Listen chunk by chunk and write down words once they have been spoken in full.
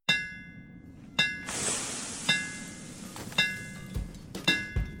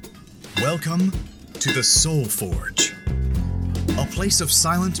Welcome to the Soul Forge, a place of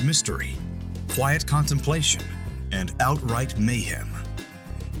silent mystery, quiet contemplation, and outright mayhem.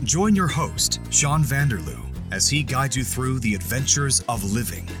 Join your host, Sean Vanderloo, as he guides you through the adventures of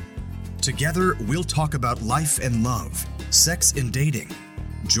living. Together, we'll talk about life and love, sex and dating,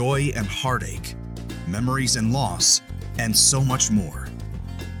 joy and heartache, memories and loss, and so much more.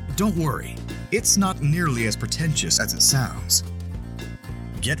 Don't worry, it's not nearly as pretentious as it sounds.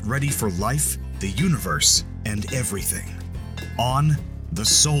 Get ready for life, the universe, and everything on the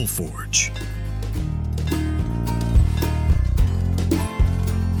Soul Forge.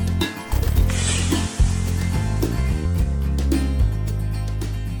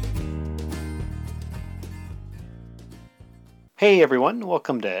 Hey everyone,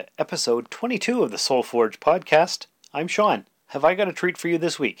 welcome to episode 22 of the Soul Forge podcast. I'm Sean. Have I got a treat for you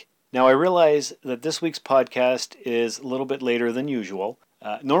this week? Now I realize that this week's podcast is a little bit later than usual.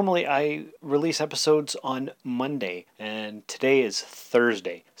 Normally I release episodes on Monday, and today is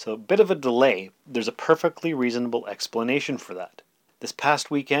Thursday, so a bit of a delay. There's a perfectly reasonable explanation for that. This past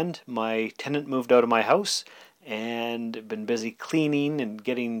weekend, my tenant moved out of my house, and been busy cleaning and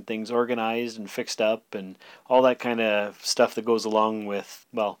getting things organized and fixed up and all that kind of stuff that goes along with,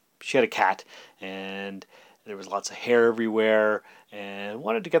 well, she had a cat, and there was lots of hair everywhere, and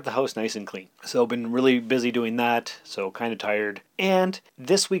wanted to get the house nice and clean. So been really busy doing that, so kind of tired. And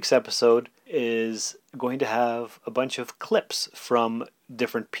this week's episode is going to have a bunch of clips from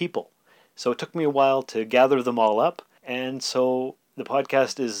different people. So it took me a while to gather them all up, and so the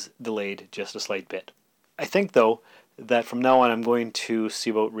podcast is delayed just a slight bit. I think, though, that from now on I'm going to see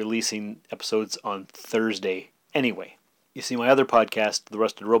about releasing episodes on Thursday anyway. You see, my other podcast, The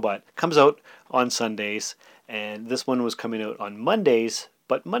Rusted Robot, comes out on Sundays, and this one was coming out on Mondays,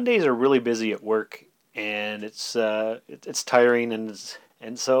 but Mondays are really busy at work, and it's tiring,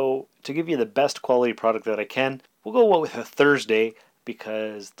 and so to give you the best quality product that I can, we'll go with a Thursday,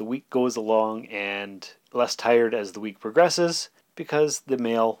 because the week goes along and less tired as the week progresses, because the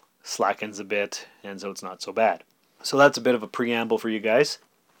mail slackens a bit, and so it's not so bad. So that's a bit of a preamble for you guys.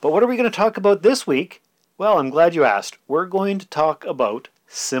 But what are we going to talk about this week? Well, I'm glad you asked. We're going to talk about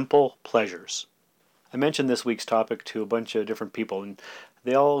simple pleasures. I mentioned this week's topic to a bunch of different people, and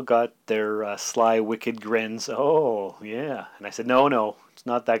they all got their sly, wicked grins. Oh, yeah. And I said, no, it's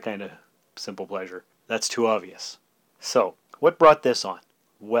not that kind of simple pleasure. That's too obvious. So, what brought this on?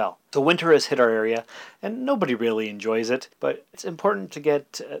 Well, so winter has hit our area, and nobody really enjoys it, but it's important to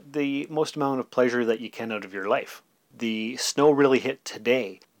get the most amount of pleasure that you can out of your life. The snow really hit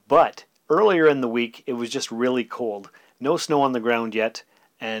today, but earlier in the week it was just really cold. No snow on the ground yet,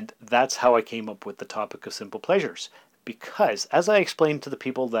 and that's how I came up with the topic of simple pleasures. Because, as I explained to the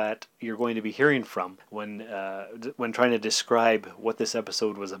people that you're going to be hearing from when trying to describe what this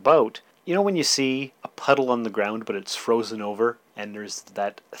episode was about, you know when you see a puddle on the ground but it's frozen over and there's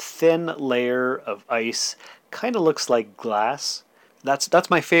that thin layer of ice, kind of looks like glass? That's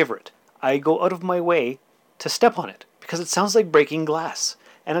my favorite. I go out of my way to step on it because it sounds like breaking glass,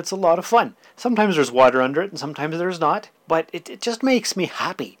 and it's a lot of fun. Sometimes there's water under it and sometimes there's not, but it just makes me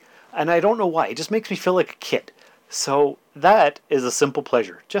happy, and I don't know why. It just makes me feel like a kid. So that is a simple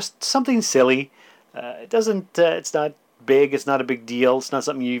pleasure, just something silly. It's not big, it's not a big deal, it's not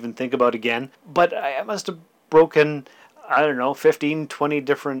something you even think about again. But I must have broken, 15, 20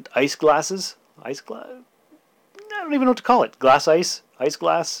 different ice glasses. I don't even know what to call it. Glass ice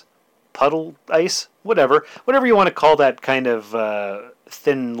glass, puddle ice, whatever you want to call that kind of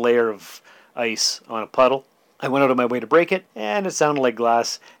thin layer of ice on a puddle. I went out of my way to break it, and it sounded like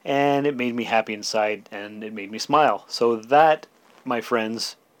glass, and it made me happy inside, and it made me smile. So that, my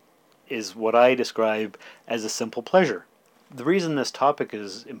friends, is what I describe as a simple pleasure. The reason this topic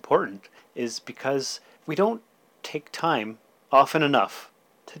is important is because we don't take time often enough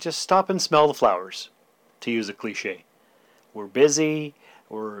to just stop and smell the flowers, to use a cliche. We're busy,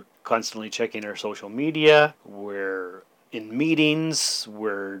 we're constantly checking our social media, we're in meetings,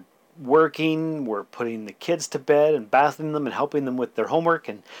 we're working, we're putting the kids to bed and bathing them and helping them with their homework,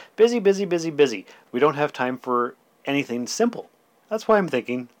 and busy. We don't have time for anything simple. That's why I'm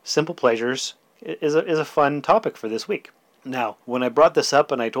thinking simple pleasures is a fun topic for this week. Now, when I brought this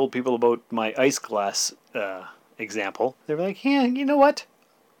up and I told people about my ice glass example, they were like, yeah, you know what?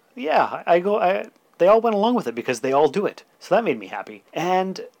 Yeah, they all went along with it because they all do it. So that made me happy.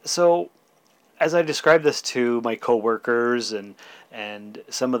 And so as I described this to my coworkers and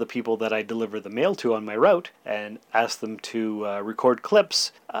some of the people that I deliver the mail to on my route and asked them to record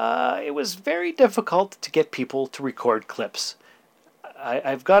clips, it was very difficult to get people to record clips.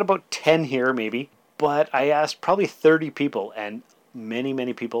 I've got about 10 here maybe, but I asked probably 30 people, and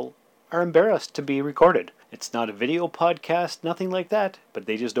many people are embarrassed to be recorded. It's not a video podcast, nothing like that, but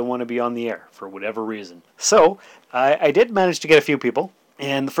they just don't want to be on the air for whatever reason. So I did manage to get a few people,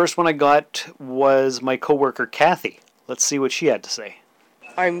 and the first one I got was my coworker Kathy. Let's see what she had to say.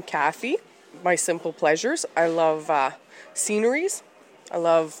 I'm Kathy. My simple pleasures. I love sceneries. I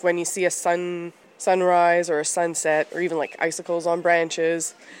love when you see a sunrise or a sunset or even like icicles on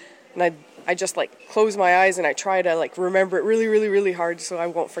branches. And I just like close my eyes and I try to like remember it really, really, really hard so I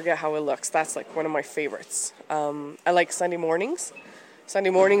won't forget how it looks. That's like one of my favorites. I like Sunday mornings. Sunday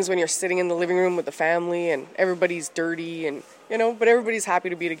mornings when you're sitting in the living room with the family and everybody's dirty and, but everybody's happy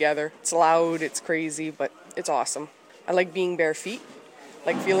to be together. It's loud, it's crazy, but it's awesome. I like being bare feet.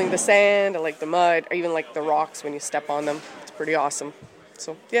 I like feeling the sand, I like the mud, I even like the rocks when you step on them. It's pretty awesome.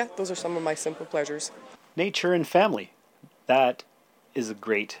 So yeah, those are some of my simple pleasures. Nature and family. That is a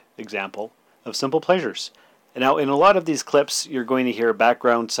great example of simple pleasures. Now, in a lot of these clips, you're going to hear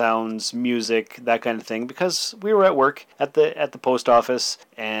background sounds, music, that kind of thing, because we were at work at the post office,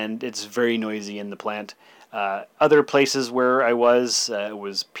 and it's very noisy in the plant. Other places where I was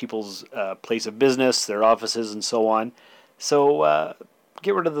people's place of business, their offices, and so on. So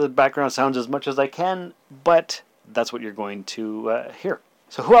get rid of the background sounds as much as I can, but that's what you're going to hear.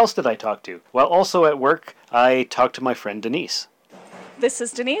 So who else did I talk to? Well, also at work, I talked to my friend Denise. This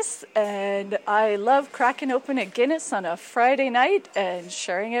is Denise, and I love cracking open a Guinness on a Friday night and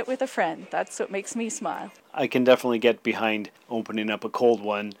sharing it with a friend. That's what makes me smile. I can definitely get behind opening up a cold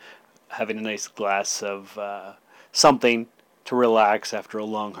one, having a nice glass of something to relax after a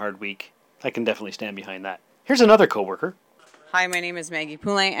long, hard week. I can definitely stand behind that. Here's another coworker. Hi, my name is Maggie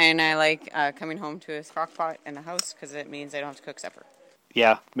Poulin, and I like coming home to a crock pot in the house because it means I don't have to cook supper.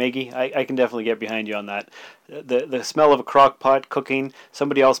 Yeah, Maggie, I can definitely get behind you on that. The smell of a crock pot cooking,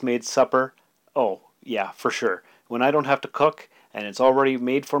 somebody else made supper. Oh, yeah, for sure. When I don't have to cook and it's already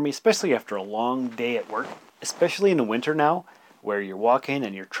made for me, especially after a long day at work, especially in the winter now, where you're walking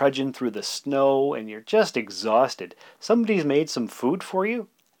and you're trudging through the snow and you're just exhausted. Somebody's made some food for you.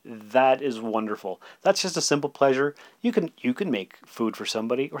 That is wonderful. That's just a simple pleasure. You can make food for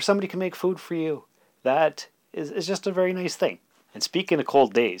somebody, or somebody can make food for you. That is just a very nice thing. And speaking of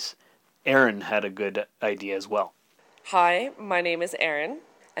cold days, Erin had a good idea as well. Hi, my name is Erin,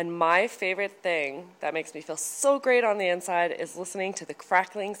 and my favorite thing that makes me feel so great on the inside is listening to the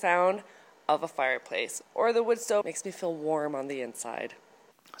crackling sound of a fireplace, or the wood stove makes me feel warm on the inside.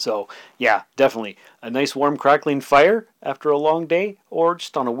 So, yeah, definitely. A nice warm crackling fire after a long day, or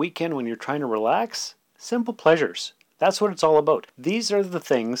just on a weekend when you're trying to relax. Simple pleasures. That's what it's all about. These are the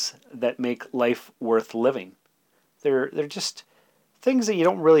things that make life worth living. They're just things that you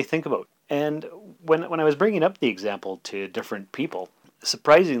don't really think about. And when I was bringing up the example to different people,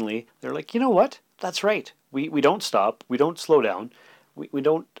 surprisingly, they're like, you know what? That's right. We don't stop. We don't slow down. We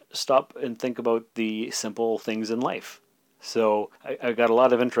don't stop and think about the simple things in life. So I got a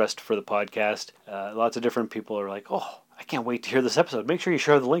lot of interest for the podcast. Lots of different people are like, oh, I can't wait to hear this episode. Make sure you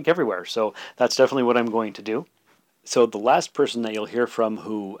share the link everywhere. So that's definitely what I'm going to do. So the last person that you'll hear from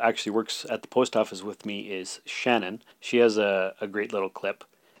who actually works at the post office with me is Shannon. She has a great little clip.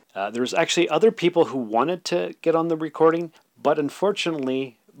 There's actually other people who wanted to get on the recording, but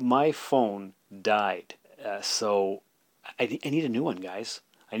unfortunately my phone died. So I need a new one, guys.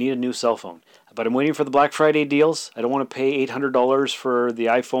 I need a new cell phone. But I'm waiting for the Black Friday deals. I don't want to pay $800 for the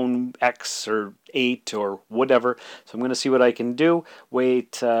iPhone X or 8 or whatever. So I'm going to see what I can do.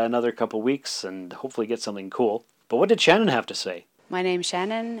 Wait another couple weeks and hopefully get something cool. But what did Shannon have to say? My name's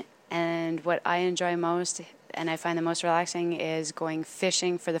Shannon, and what I enjoy most and I find the most relaxing is going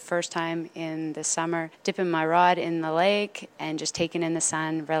fishing for the first time in the summer, dipping my rod in the lake and just taking in the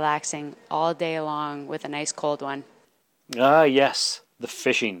sun, relaxing all day long with a nice cold one. Ah, yes, the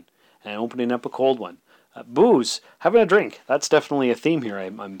fishing and opening up a cold one. Booze, having a drink. That's definitely a theme here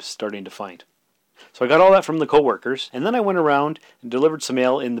I'm starting to find. So I got all that from the coworkers, and then I went around and delivered some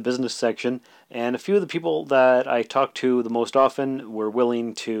mail in the business section, and a few of the people that I talked to the most often were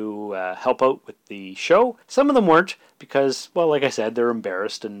willing to help out with the show. Some of them weren't because, well, like I said, they're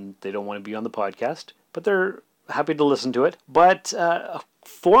embarrassed and they don't want to be on the podcast, but they're happy to listen to it. But a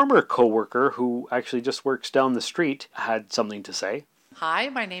former coworker who actually just works down the street had something to say. Hi,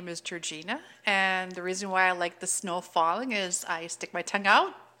 my name is Georgina, and the reason why I like the snow falling is I stick my tongue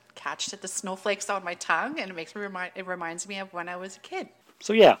out, catch the snowflakes on my tongue, and it reminds me of when I was a kid.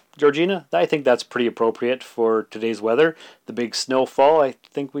 So yeah, Georgina, I think that's pretty appropriate for today's weather. The big snowfall, I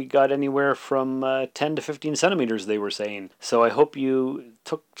think we got anywhere from 10 to 15 centimeters, they were saying. So I hope you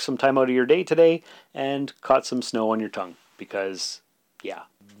took some time out of your day today and caught some snow on your tongue, because, yeah,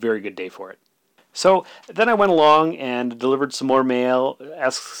 very good day for it. So then I went along and delivered some more mail,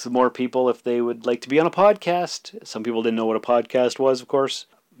 asked some more people if they would like to be on a podcast. Some people didn't know what a podcast was, of course.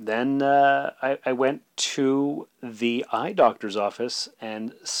 Then I went to the eye doctor's office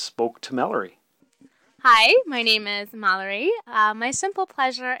and spoke to Mallory. Hi, my name is Mallory. My simple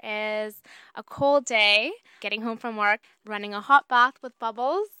pleasure is a cold day, getting home from work, running a hot bath with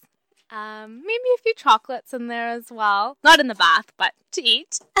bubbles, maybe a few chocolates in there as well. Not in the bath, but to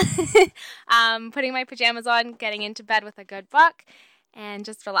eat. Putting my pajamas on, getting into bed with a good book, and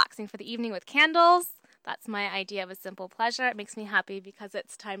just relaxing for the evening with candles. That's my idea of a simple pleasure. It makes me happy because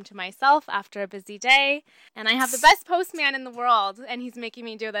it's time to myself after a busy day. And I have the best postman in the world, and he's making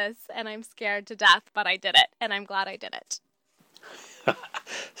me do this, and I'm scared to death, but I did it, and I'm glad I did it.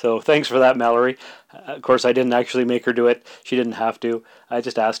 So thanks for that, Mallory. Of course, I didn't actually make her do it. She didn't have to. I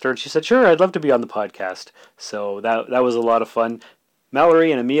just asked her, and she said, sure, I'd love to be on the podcast. So that was a lot of fun.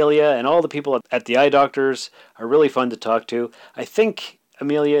 Mallory and Amelia and all the people at the eye doctors are really fun to talk to. I think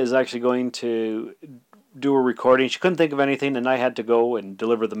Amelia is actually going to do a recording. She couldn't think of anything, and I had to go and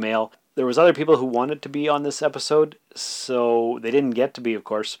deliver the mail. There was other people who wanted to be on this episode, so they didn't get to be, of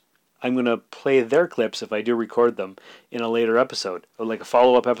course. I'm going to play their clips if I do record them in a later episode, or like a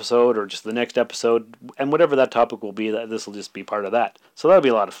follow-up episode or just the next episode, and whatever that topic will be, this will just be part of that. So that'll be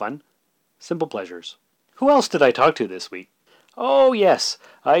a lot of fun. Simple pleasures. Who else did I talk to this week? Oh, yes.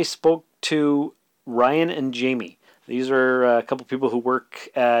 I spoke to Ryan and Jamie. These are a couple people who work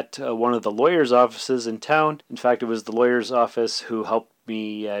at one of the lawyer's offices in town. In fact, it was the lawyer's office who helped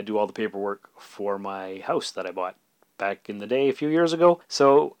me do all the paperwork for my house that I bought back in the day a few years ago.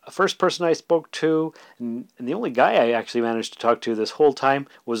 So, first person I spoke to, and the only guy I actually managed to talk to this whole time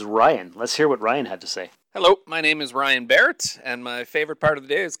was Ryan. Let's hear what Ryan had to say. Hello, my name is Ryan Barrett, and my favorite part of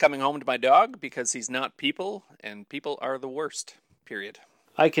the day is coming home to my dog because he's not people, and people are the worst, period.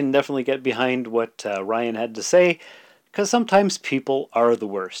 I can definitely get behind what Ryan had to say, because sometimes people are the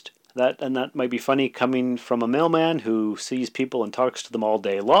worst. That might be funny coming from a mailman who sees people and talks to them all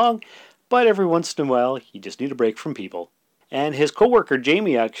day long, but every once in a while, you just need a break from people. And his coworker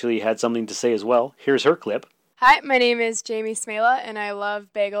Jamie actually had something to say as well. Here's her clip. Hi, my name is Jamie Smela, and I love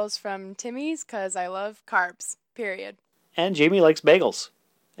bagels from Timmy's because I love carbs, period. And Jamie likes bagels.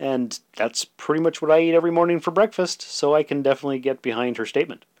 And that's pretty much what I eat every morning for breakfast, so I can definitely get behind her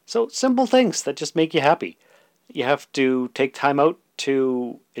statement. So, simple things that just make you happy. You have to take time out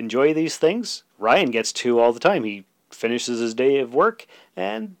to enjoy these things. Ryan gets to all the time. He finishes his day of work,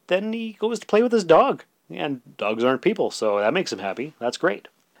 and then he goes to play with his dog. And dogs aren't people, so that makes him happy. That's great.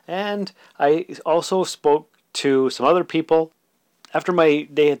 And I also spoke to some other people. After my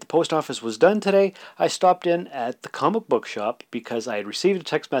day at the post office was done today, I stopped in at the comic book shop because I had received a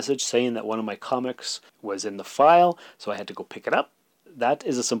text message saying that one of my comics was in the file, so I had to go pick it up. That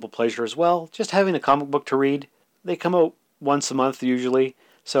is a simple pleasure as well, just having a comic book to read. They come out once a month usually,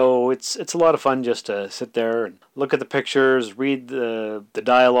 so it's a lot of fun just to sit there and look at the pictures, read the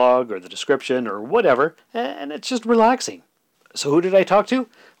dialogue or the description or whatever, and it's just relaxing. So who did I talk to?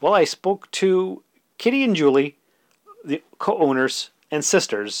 Well, I spoke to Kitty and Julie, the co-owners and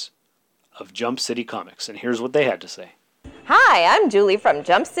sisters of Jump City Comics, and here's what they had to say. Hi, I'm Julie from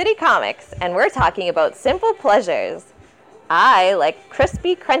Jump City Comics, and we're talking about simple pleasures. I like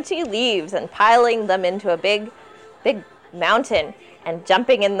crispy, crunchy leaves and piling them into a big mountain and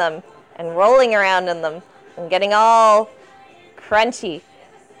jumping in them and rolling around in them and getting all crunchy.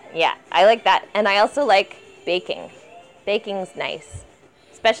 Yeah, I like that. And I also like baking. Baking's nice,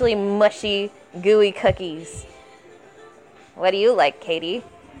 especially mushy, gooey cookies. What do you like, Katie?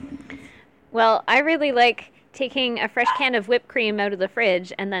 Well, I really like taking a fresh can of whipped cream out of the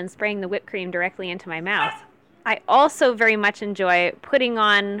fridge and then spraying the whipped cream directly into my mouth. I also very much enjoy putting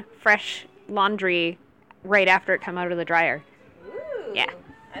on fresh laundry right after it comes out of the dryer. Ooh, yeah.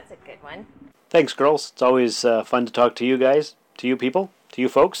 That's a good one. Thanks, girls. It's always fun to talk to you guys, to you people, to you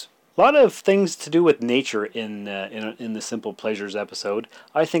folks. A lot of things to do with nature in the Simple Pleasures episode.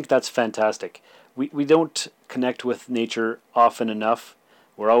 I think that's fantastic. We don't connect with nature often enough.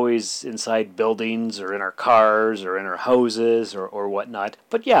 We're always inside buildings or in our cars or in our houses or whatnot.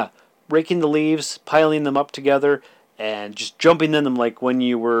 But yeah, raking the leaves, piling them up together, and just jumping in them like when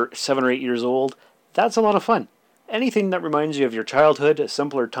you were 7 or 8 years old, that's a lot of fun. Anything that reminds you of your childhood, a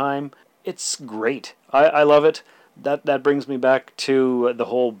simpler time, it's great. I love it. That brings me back to the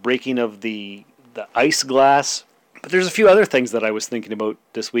whole breaking of the ice glass. But there's a few other things that I was thinking about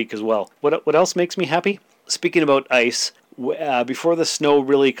this week as well. What else makes me happy? Speaking about ice, before the snow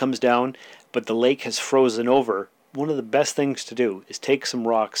really comes down, but the lake has frozen over, one of the best things to do is take some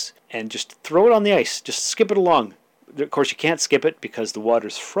rocks and just throw it on the ice. Just skip it along. Of course, you can't skip it because the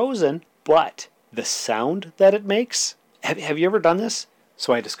water's frozen, but the sound that it makes. Have you ever done this?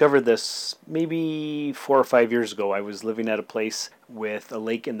 So I discovered this maybe 4 or 5 years ago. I was living at a place with a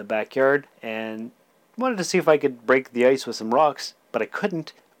lake in the backyard and wanted to see if I could break the ice with some rocks, but I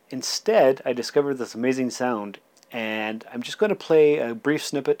couldn't. Instead, I discovered this amazing sound, and I'm just going to play a brief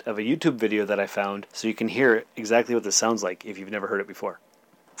snippet of a YouTube video that I found so you can hear exactly what this sounds like if you've never heard it before.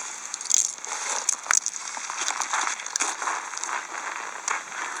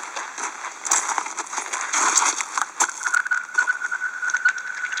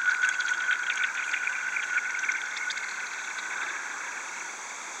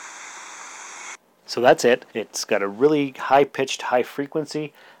 So that's it. It's got a really high-pitched, high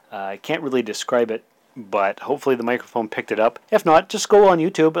frequency. I can't really describe it, but hopefully the microphone picked it up. If not, just go on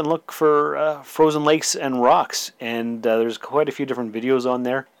YouTube and look for frozen lakes and rocks, and there's quite a few different videos on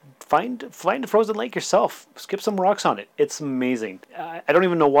there. Find a frozen lake yourself. Skip some rocks on it. It's amazing. I don't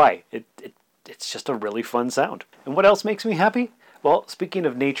even know why. It's just a really fun sound. And what else makes me happy? Well, speaking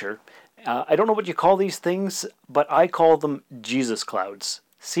of nature, I don't know what you call these things, but I call them Jesus clouds.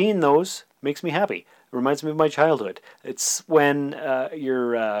 Seeing those makes me happy. It reminds me of my childhood. It's when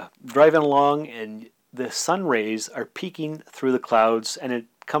you're driving along and the sun rays are peeking through the clouds and it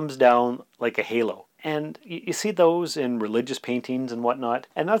comes down like a halo. And you see those in religious paintings and whatnot,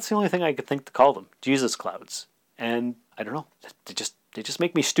 and that's the only thing I could think to call them, Jesus clouds. And I don't know, they just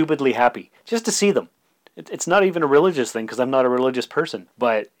make me stupidly happy just to see them. It's not even a religious thing because I'm not a religious person,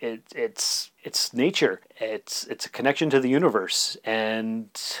 but it's nature. It's a connection to the universe, and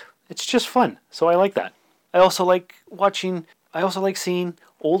it's just fun. So I like that. I also like seeing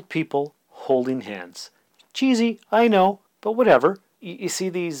old people holding hands. Cheesy, I know, but whatever. You see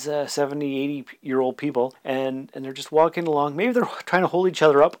these 70, 80-year-old people, and they're just walking along. Maybe they're trying to hold each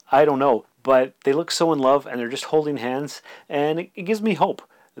other up. I don't know. But they look so in love, and they're just holding hands. And it gives me hope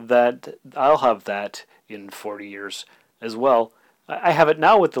that I'll have that in 40 years as well. I have it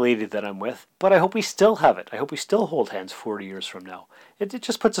now with the lady that I'm with, but I hope we still have it. I hope we still hold hands 40 years from now. It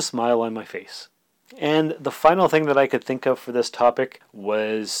just puts a smile on my face. And the final thing that I could think of for this topic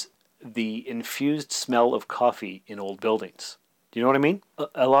was the infused smell of coffee in old buildings. Do you know what I mean?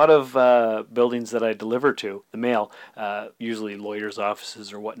 A lot of buildings that I deliver to, the mail, usually lawyers'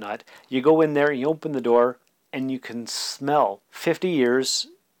 offices or whatnot, you go in there, you open the door, and you can smell 50 years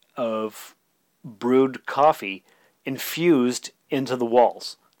of brewed coffee infused into the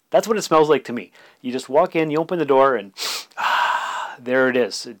walls. That's what it smells like to me. You just walk in, you open the door, and there it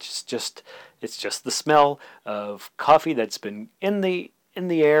is. It's just the smell of coffee that's been in the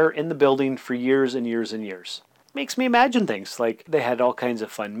air, in the building for years and years and years. Makes me imagine things like they had all kinds of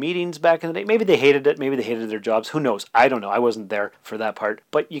fun meetings back in the day. Maybe they hated it. Maybe they hated their jobs. Who knows? I don't know. I wasn't there for that part.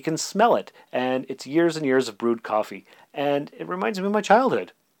 But you can smell it. And it's years and years of brewed coffee. And it reminds me of my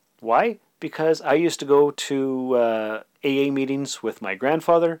childhood. Why? Because I used to go to AA meetings with my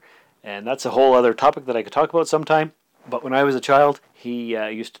grandfather. And that's a whole other topic that I could talk about sometime. But when I was a child, he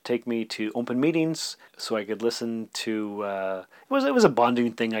used to take me to open meetings so I could listen to... It was a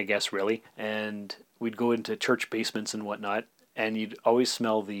bonding thing, I guess, really. And we'd go into church basements and whatnot, and you'd always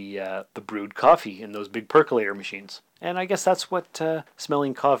smell the brewed coffee in those big percolator machines. And I guess that's what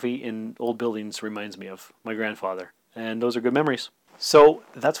smelling coffee in old buildings reminds me of, my grandfather. And those are good memories. So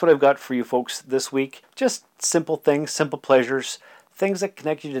that's what I've got for you folks this week. Just simple things, simple pleasures, things that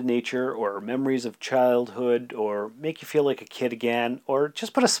connect you to nature or memories of childhood or make you feel like a kid again or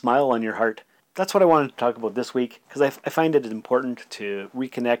just put a smile on your heart. That's what I wanted to talk about this week because I find it important to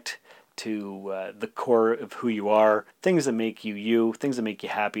reconnect to the core of who you are, things that make you you, things that make you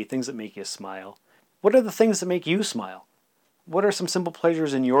happy, things that make you smile. What are the things that make you smile? What are some simple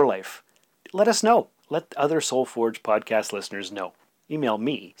pleasures in your life? Let us know. Let other SoulForge podcast listeners know. Email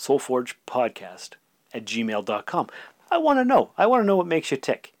me, soulforgepodcast@gmail.com. I want to know. I want to know what makes you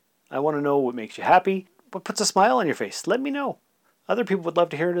tick. I want to know what makes you happy, what puts a smile on your face. Let me know. Other people would love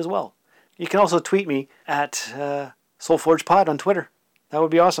to hear it as well. You can also tweet me at SoulForgePod on Twitter. That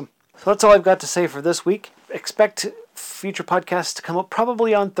would be awesome. So that's all I've got to say for this week. Expect future podcasts to come up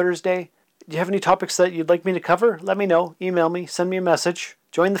probably on Thursday. Do you have any topics that you'd like me to cover? Let me know. Email me. Send me a message.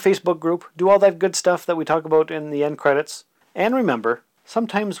 Join the Facebook group. Do all that good stuff that we talk about in the end credits. And remember,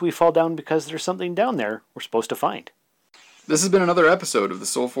 sometimes we fall down because there's something down there we're supposed to find. This has been another episode of the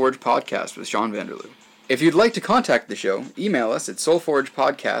SoulForge Podcast with Sean Vanderloo. If you'd like to contact the show, email us at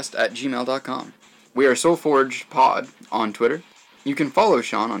soulforgepodcast@gmail.com. We are SoulForgePod on Twitter. You can follow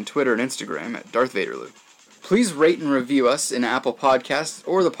Sean on Twitter and Instagram at Darth Vaderloo. Please rate and review us in Apple Podcasts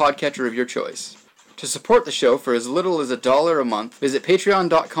or the podcatcher of your choice. To support the show for as little as $1 a month, visit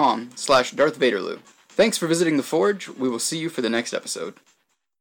patreon.com/Darth Vaderloo. Thanks for visiting The Forge. We will see you for the next episode.